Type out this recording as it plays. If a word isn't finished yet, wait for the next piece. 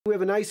we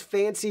have a nice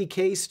fancy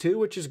case too,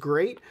 which is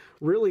great.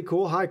 Really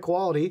cool, high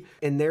quality.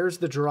 And there's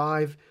the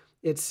drive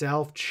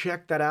itself.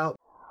 Check that out.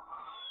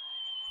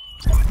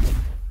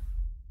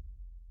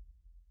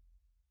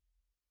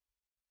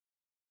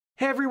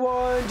 Hey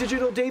everyone,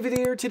 Digital David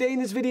here. Today in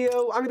this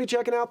video, I'm going to be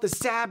checking out the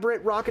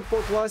Sabrent Rocket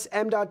 4 Plus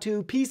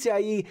M.2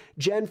 PCIe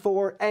Gen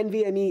 4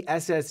 NVMe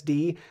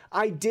SSD.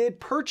 I did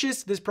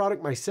purchase this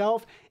product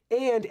myself,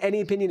 and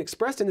any opinion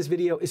expressed in this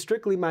video is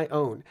strictly my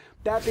own.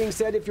 That being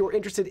said, if you're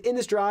interested in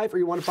this drive or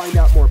you want to find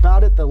out more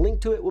about it, the link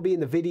to it will be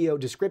in the video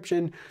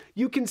description.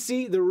 You can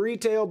see the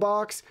retail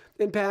box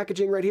and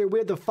packaging right here. We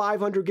have the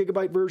 500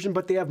 gigabyte version,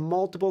 but they have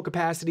multiple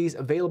capacities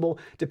available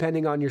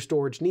depending on your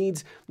storage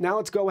needs. Now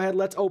let's go ahead,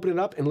 let's open it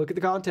up and look at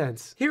the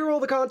contents. Here are all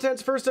the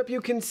contents. First up,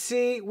 you can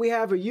see we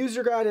have a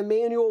user guide and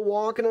manual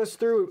walking us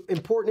through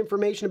important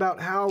information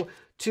about how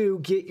to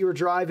get your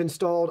drive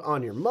installed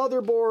on your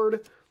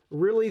motherboard.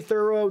 Really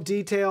thorough,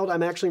 detailed.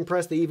 I'm actually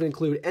impressed they even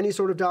include any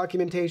sort of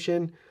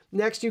documentation.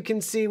 Next, you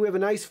can see we have a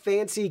nice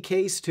fancy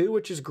case too,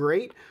 which is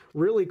great.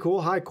 Really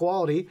cool, high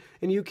quality.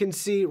 And you can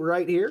see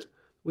right here,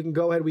 we can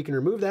go ahead, we can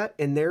remove that.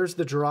 And there's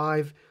the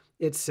drive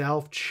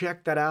itself.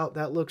 Check that out.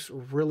 That looks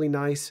really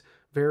nice,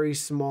 very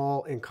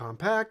small and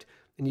compact.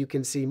 And you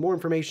can see more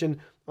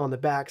information on the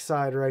back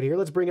side right here.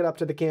 Let's bring it up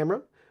to the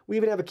camera. We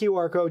even have a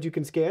QR code you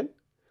can scan.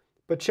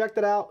 But check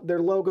that out, their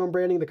logo and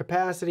branding, the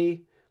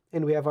capacity.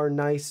 And we have our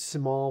nice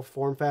small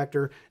form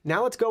factor.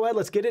 Now let's go ahead,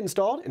 let's get it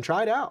installed and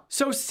try it out.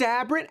 So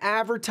Sabrent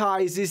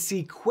advertises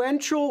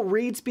sequential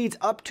read speeds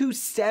up to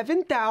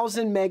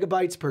 7,000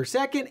 megabytes per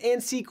second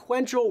and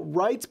sequential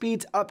write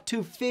speeds up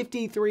to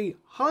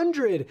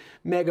 5,300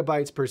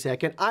 megabytes per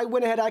second. I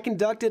went ahead, I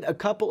conducted a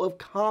couple of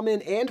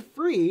common and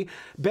free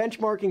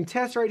benchmarking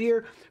tests right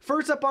here.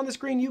 First up on the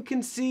screen, you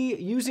can see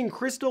using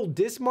Crystal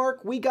Disk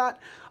Mark, we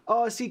got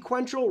a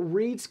sequential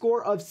read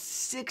score of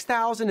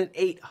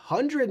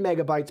 6,800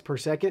 megabytes per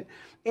second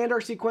and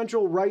our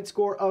sequential write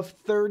score of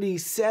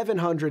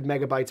 3,700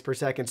 megabytes per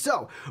second.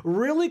 So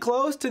really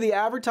close to the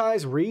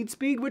advertised read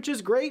speed, which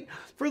is great.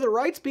 For the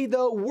write speed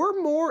though, we're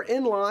more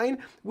in line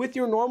with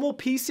your normal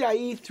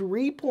PCIe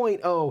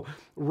 3.0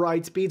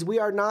 write speeds. We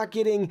are not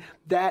getting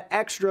that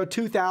extra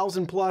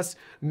 2,000 plus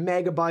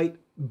megabyte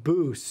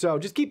boost. So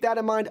just keep that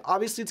in mind.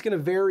 Obviously, it's going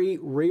to vary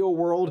real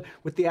world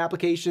with the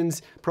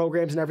applications,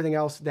 programs, and everything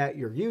else that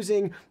you're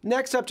using.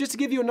 Next up, just to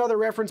give you another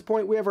reference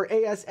point, we have our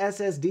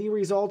SSD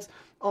results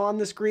on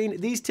the screen.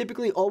 These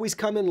typically always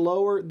come in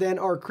lower than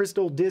our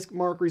Crystal Disk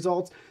Mark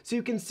results. So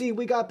you can see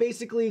we got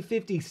basically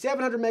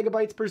 5,700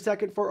 megabytes per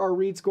second for our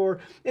read score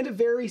and a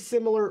very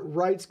similar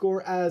write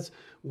score as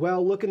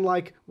well, looking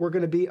like we're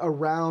going to be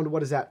around,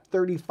 what is that,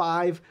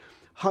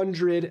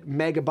 3,500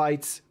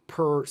 megabytes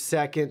per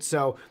second.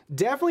 So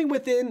definitely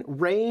within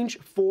range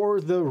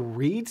for the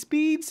read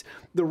speeds.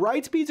 The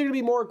write speeds are going to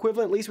be more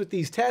equivalent, at least with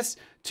these tests,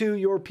 to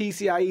your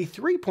PCIe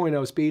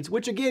 3.0 speeds,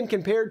 which again,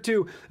 compared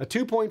to a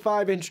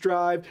 2.5 inch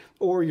drive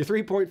or your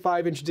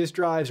 3.5 inch disk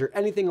drives or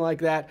anything like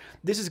that,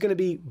 this is going to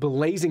be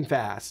blazing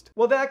fast.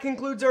 Well, that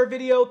concludes our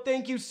video.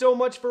 Thank you so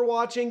much for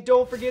watching.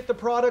 Don't forget the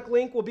product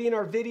link will be in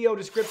our video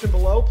description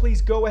below.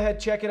 Please go ahead,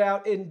 check it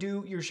out, and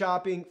do your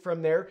shopping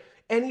from there.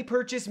 Any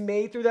purchase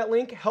made through that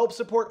link helps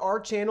support our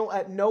channel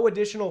at no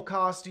additional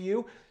cost to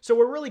you. So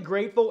we're really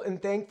grateful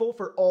and thankful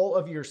for all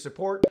of your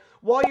support.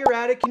 While you're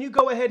at it, can you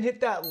go ahead and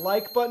hit that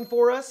like button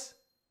for us?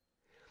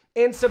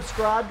 And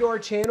subscribe to our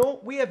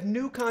channel. We have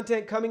new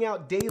content coming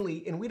out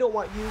daily and we don't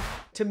want you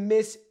to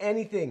miss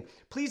anything.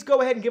 Please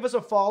go ahead and give us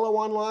a follow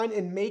online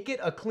and make it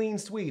a clean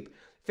sweep.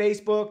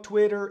 Facebook,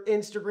 Twitter,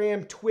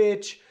 Instagram,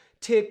 Twitch,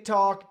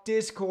 TikTok,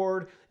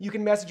 Discord. You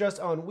can message us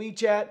on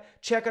WeChat,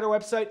 check out our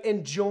website,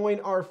 and join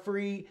our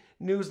free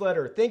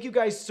newsletter. Thank you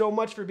guys so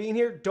much for being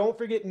here. Don't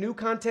forget new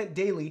content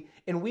daily,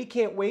 and we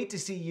can't wait to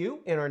see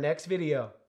you in our next video.